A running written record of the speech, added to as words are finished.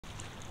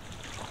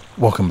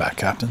Welcome back,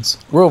 captains.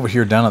 We're over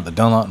here down at the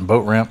Dunlawton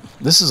boat ramp.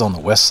 This is on the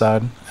west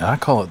side, and I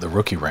call it the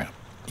rookie ramp.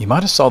 You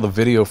might have saw the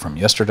video from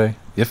yesterday.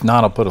 If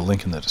not, I'll put a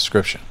link in the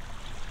description.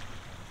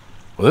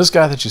 Well, this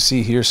guy that you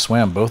see here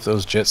swam both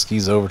those jet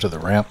skis over to the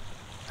ramp,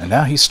 and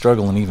now he's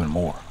struggling even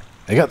more.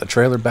 They got the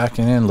trailer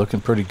backing in,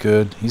 looking pretty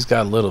good. He's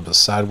got a little bit of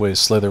sideways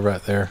slither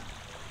right there,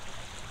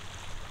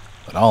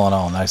 but all in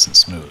all, nice and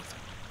smooth.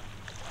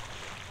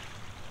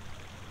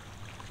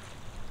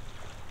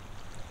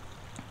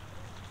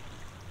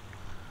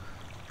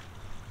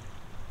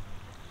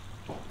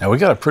 Now we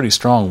got a pretty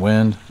strong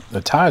wind. The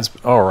tide's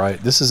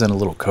alright. This is in a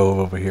little cove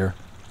over here.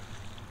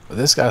 But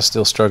this guy's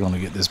still struggling to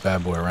get this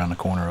bad boy around the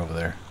corner over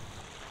there.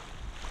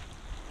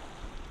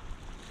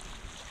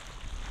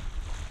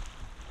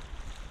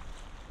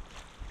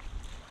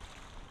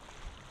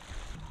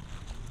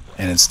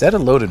 And instead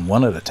of loading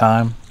one at a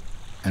time,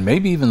 and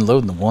maybe even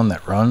loading the one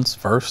that runs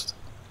first,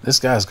 this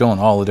guy's going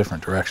all the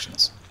different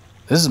directions.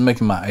 This is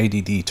making my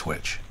ADD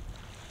twitch.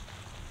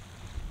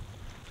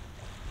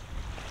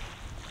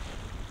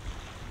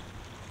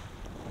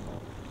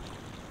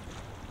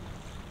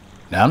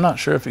 Now, I'm not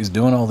sure if he's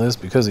doing all this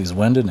because he's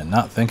winded and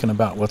not thinking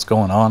about what's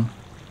going on,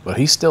 but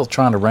he's still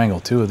trying to wrangle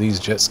two of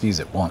these jet skis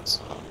at once.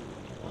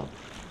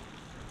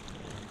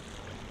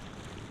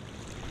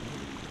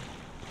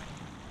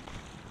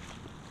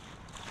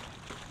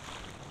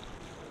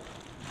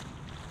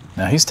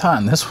 Now, he's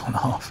tying this one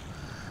off.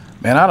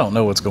 Man, I don't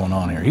know what's going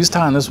on here. He's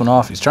tying this one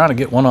off. He's trying to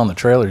get one on the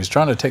trailer. He's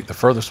trying to take the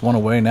furthest one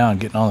away now and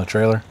getting on the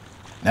trailer.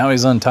 Now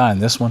he's untying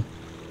this one.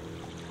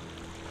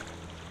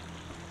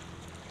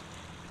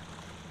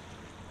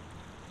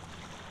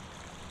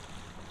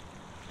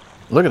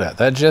 Look at that.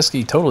 That jet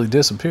ski totally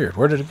disappeared.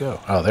 Where did it go?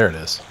 Oh, there it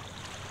is.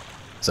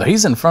 So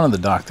he's in front of the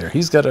dock there.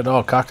 He's got it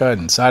all cockeyed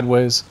and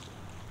sideways.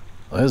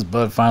 Well, his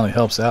bud finally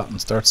helps out and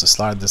starts to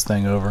slide this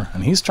thing over.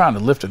 And he's trying to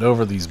lift it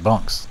over these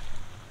bunks.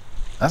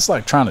 That's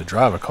like trying to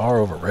drive a car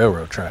over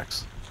railroad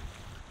tracks.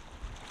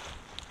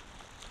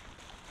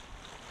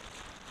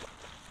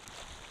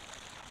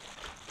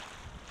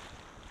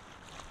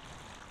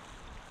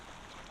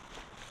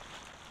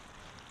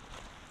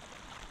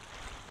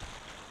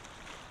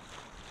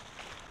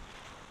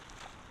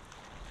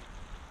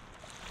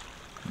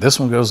 This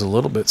one goes a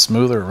little bit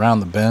smoother around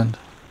the bend.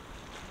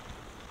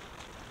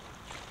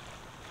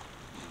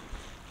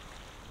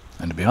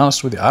 And to be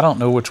honest with you, I don't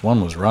know which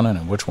one was running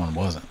and which one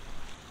wasn't.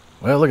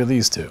 Well, look at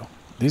these two.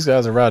 These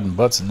guys are riding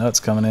butts and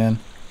nuts coming in.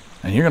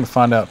 And you're going to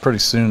find out pretty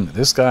soon that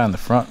this guy in the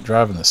front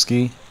driving the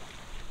ski,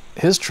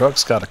 his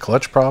truck's got a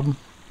clutch problem.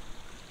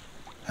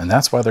 And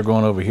that's why they're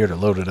going over here to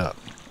load it up.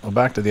 Well,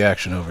 back to the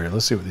action over here.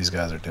 Let's see what these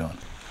guys are doing.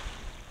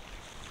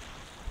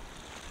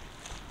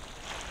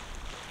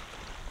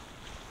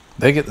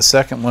 They get the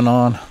second one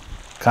on,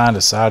 kind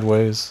of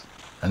sideways.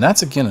 And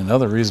that's again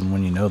another reason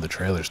when you know the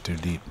trailer's too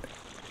deep.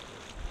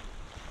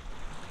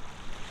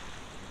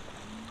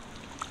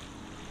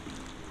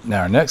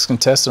 Now our next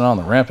contestant on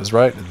the ramp is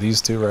right to these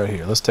two right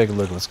here. Let's take a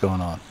look at what's going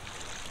on.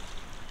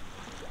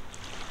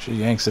 She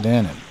yanks it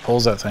in and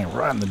pulls that thing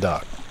right in the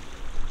dock.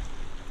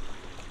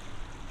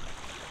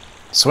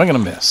 Swing and a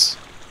miss.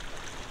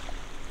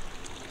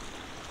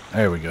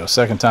 There we go.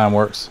 Second time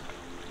works.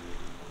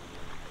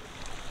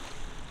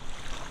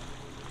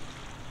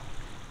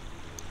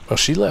 Well,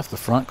 she left the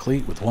front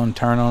cleat with one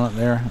turn on it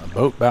there. The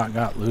boat about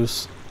got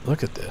loose.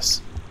 Look at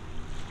this.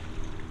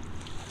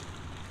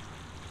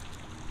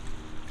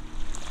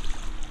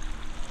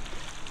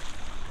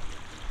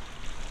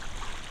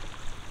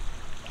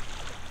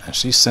 And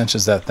she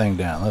cinches that thing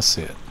down. Let's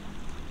see it.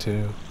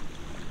 2,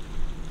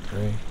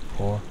 3,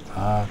 4,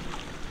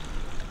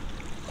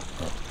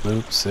 5.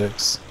 Loop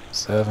 6,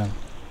 7,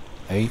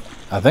 8.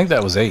 I think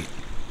that was 8.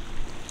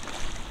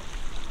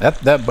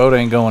 That boat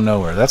ain't going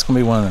nowhere. That's going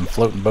to be one of them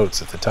floating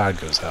boats if the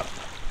tide goes out.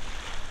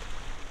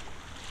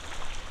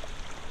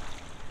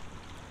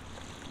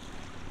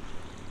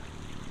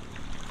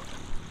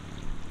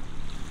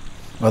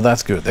 Well,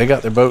 that's good. They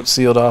got their boat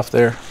sealed off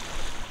there.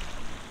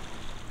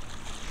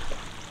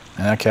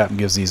 And that captain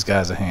gives these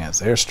guys a hand.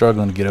 They're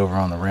struggling to get over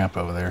on the ramp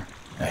over there.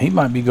 Now, he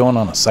might be going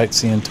on a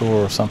sightseeing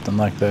tour or something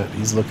like that.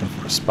 He's looking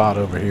for a spot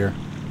over here.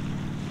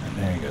 And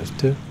there he goes.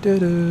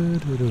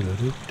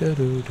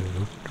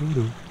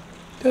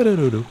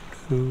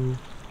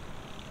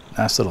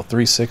 Nice little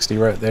 360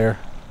 right there.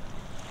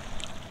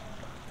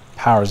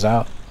 Powers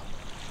out.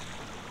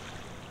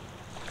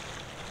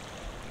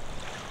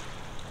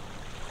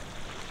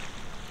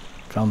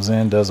 Comes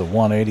in, does a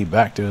 180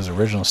 back to his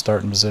original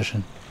starting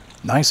position.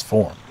 Nice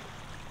form.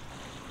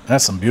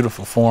 That's some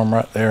beautiful form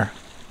right there.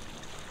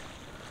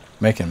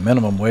 Making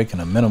minimum wake in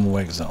a minimum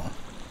wake zone.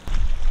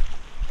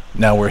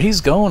 Now where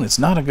he's going, it's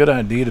not a good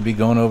idea to be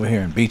going over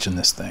here and beaching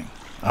this thing.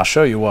 I'll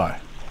show you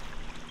why.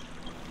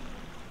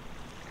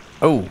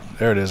 Oh,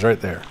 there it is right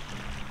there.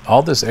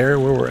 All this area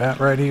where we're at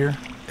right here,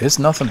 it's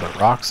nothing but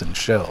rocks and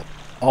shell.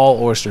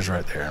 All oysters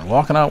right there. And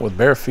walking out with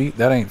bare feet,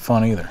 that ain't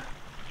fun either.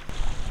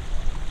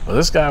 Well,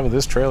 this guy with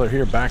this trailer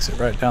here backs it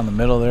right down the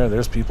middle there.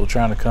 There's people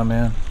trying to come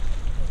in.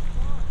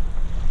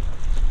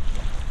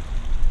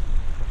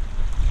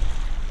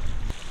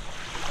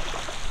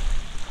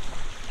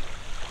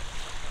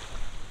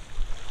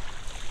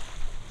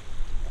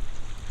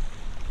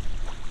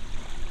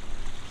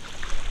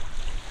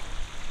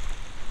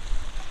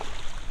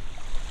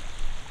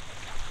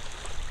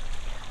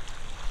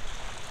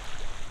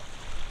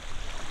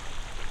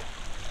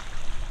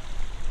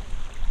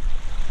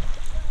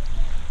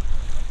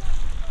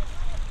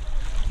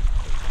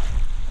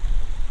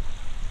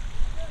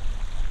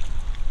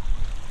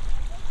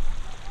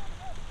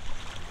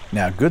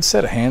 Now, a good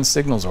set of hand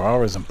signals are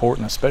always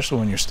important, especially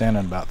when you're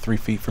standing about 3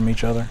 feet from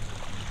each other.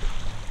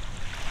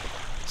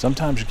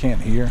 Sometimes you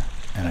can't hear,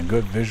 and a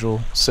good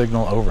visual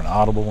signal over an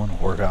audible one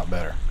will work out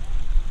better.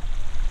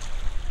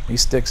 He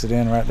sticks it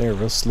in right there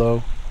real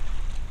slow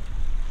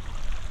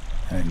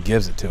and then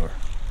gives it to her.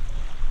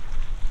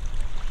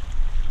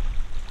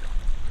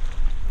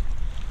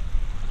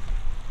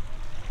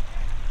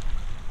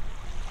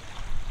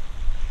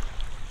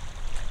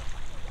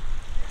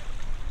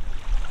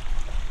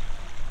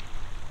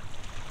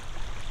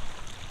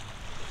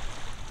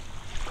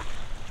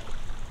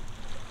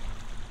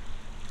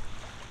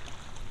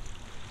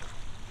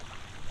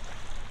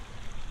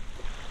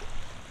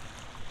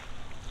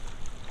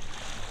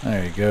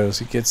 There he goes.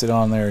 He gets it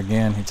on there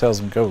again. He tells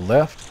him go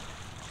left.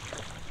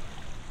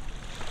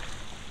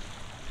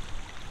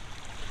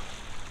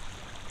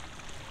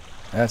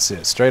 That's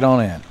it. Straight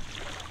on in.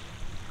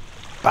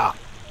 Bop.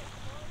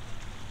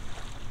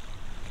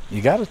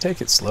 You got to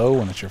take it slow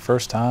when it's your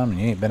first time and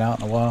you ain't been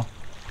out in a while.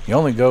 You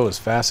only go as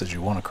fast as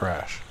you want to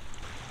crash.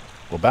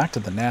 Well, back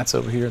to the gnats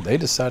over here. They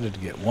decided to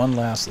get one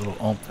last little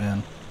oomph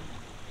in.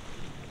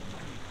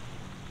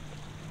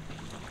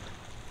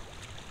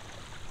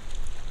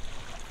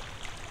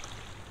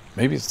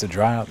 Maybe it's to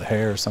dry out the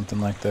hair or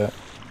something like that.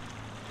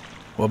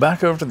 Well,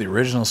 back over to the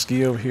original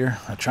ski over here.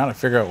 I'm trying to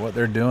figure out what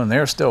they're doing.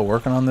 They're still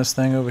working on this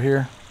thing over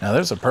here. Now,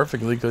 there's a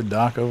perfectly good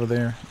dock over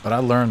there, but I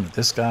learned that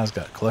this guy's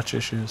got clutch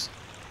issues,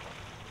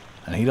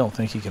 and he don't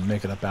think he can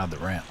make it up out of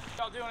the ramp. What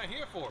y'all doing it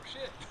here for?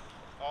 Shit.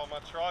 Oh, my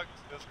truck,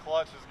 this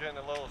clutch is getting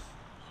a little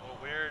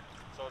weird,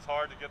 so it's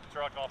hard to get the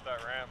truck off that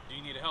ramp. Do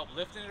you need help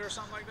lifting it or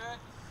something like that?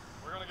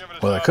 We're gonna give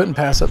it a Well, I shot. couldn't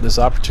pass up this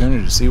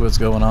opportunity to see what's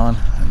going on,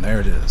 and there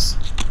it is.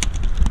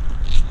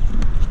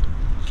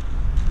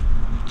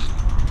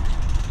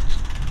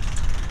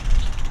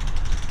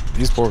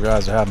 These poor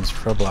guys are having some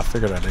trouble. I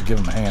figured I'd give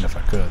them a hand if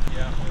I could.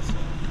 Yeah, I'm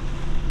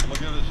gonna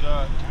give it a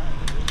shot.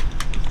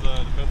 Just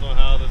depends on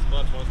how this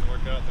clutch wants to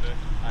work out today.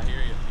 I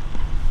hear you.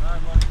 All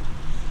right, buddy.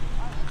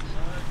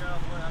 Get out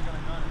of the way. I got a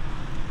gunner.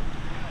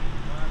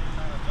 I'm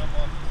trying to jump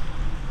off this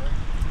brake.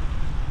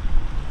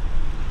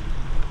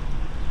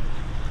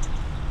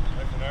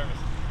 Makes me nervous.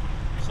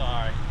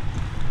 Sorry.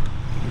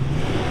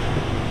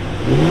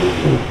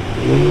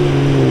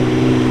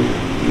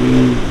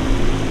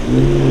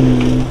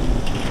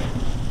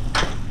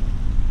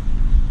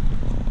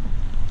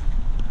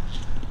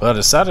 Well, I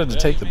decided to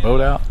take the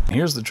boat out.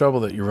 Here's the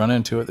trouble that you run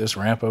into at this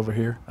ramp over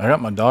here. I got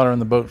my daughter in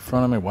the boat in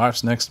front of me,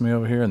 wife's next to me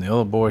over here, and the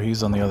other boy,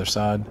 he's on the other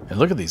side. And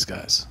look at these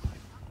guys,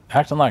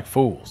 acting like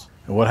fools.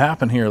 And what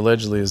happened here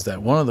allegedly is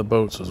that one of the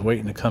boats was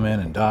waiting to come in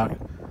and dock.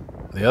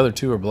 The other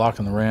two are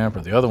blocking the ramp,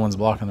 or the other one's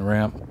blocking the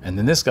ramp. And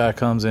then this guy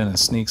comes in and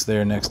sneaks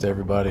there next to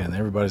everybody, and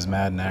everybody's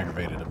mad and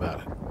aggravated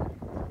about it.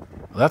 Well,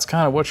 that's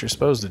kind of what you're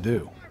supposed to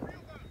do.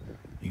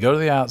 You go to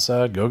the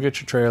outside, go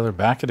get your trailer,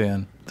 back it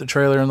in, put the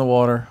trailer in the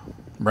water,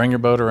 bring your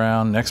boat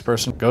around, next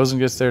person goes and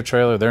gets their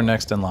trailer, they're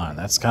next in line.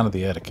 That's kind of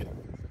the etiquette.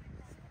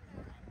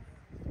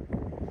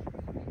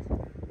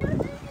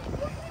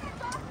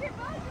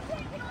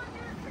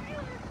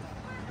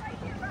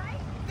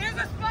 There's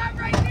a spot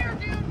right here,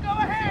 dude. Go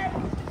ahead.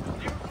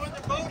 You put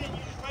the boat in,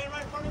 you just ran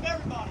right in front of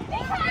everybody. Go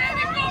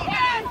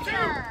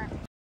faster.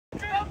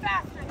 Go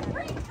faster.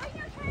 Bring your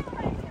trailer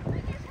right here.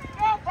 Bring your trailer.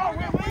 Go, bro.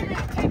 We're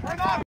leaving. We're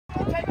not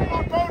taking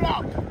our boat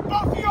out.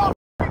 Both of y'all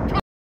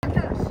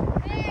cockers.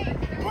 Hey.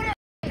 Put a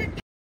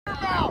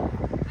out.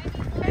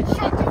 And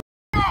shut the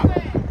up.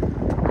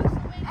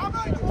 How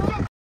about you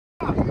shut up?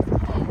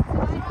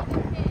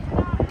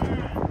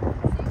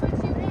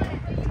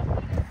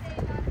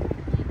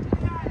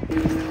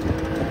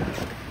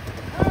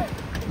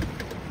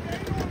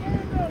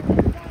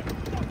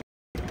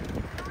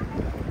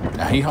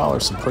 Now, he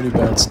hollers some pretty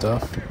bad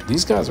stuff.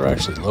 These guys are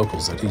actually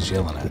locals that he's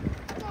yelling at.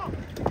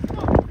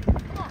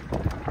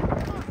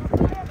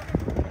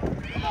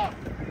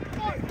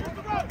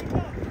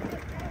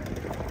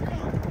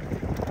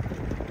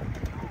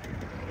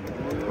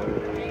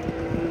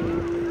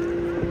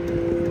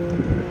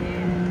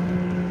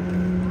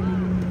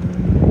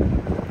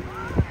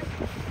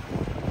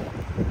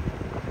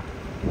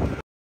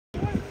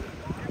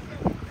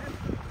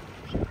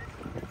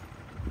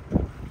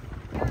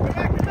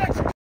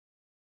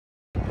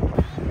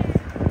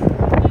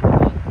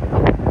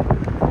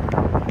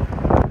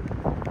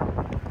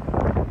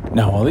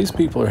 Now, while these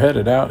people are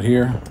headed out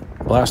here,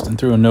 blasting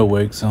through a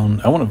no-wake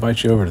zone, I want to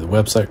invite you over to the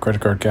website,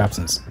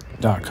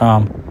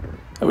 creditcardcaptains.com.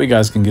 That way you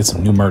guys can get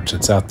some new merch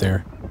that's out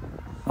there.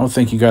 I want to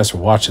thank you guys for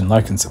watching,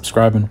 liking,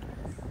 subscribing.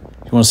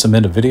 If you want to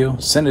submit a video,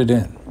 send it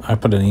in. I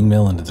put an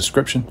email in the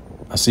description.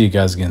 I'll see you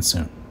guys again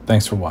soon.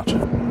 Thanks for watching.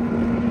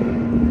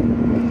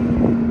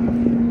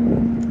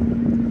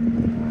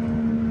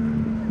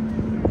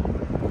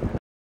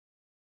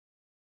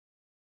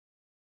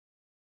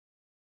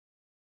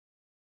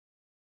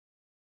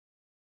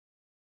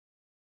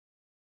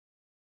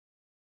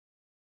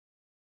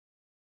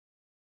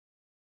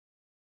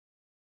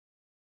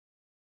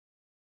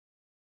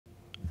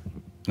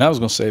 And I was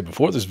going to say,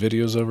 before this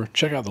video is over,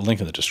 check out the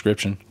link in the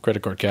description,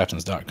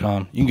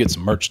 creditcardcaptains.com. You can get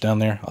some merch down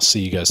there. I'll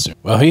see you guys soon.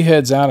 Well, he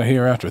heads out of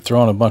here after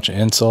throwing a bunch of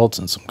insults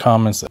and some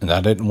comments that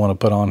I didn't want to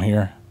put on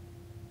here.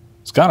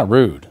 It's kind of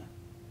rude.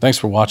 Thanks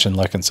for watching,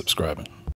 liking, and subscribing.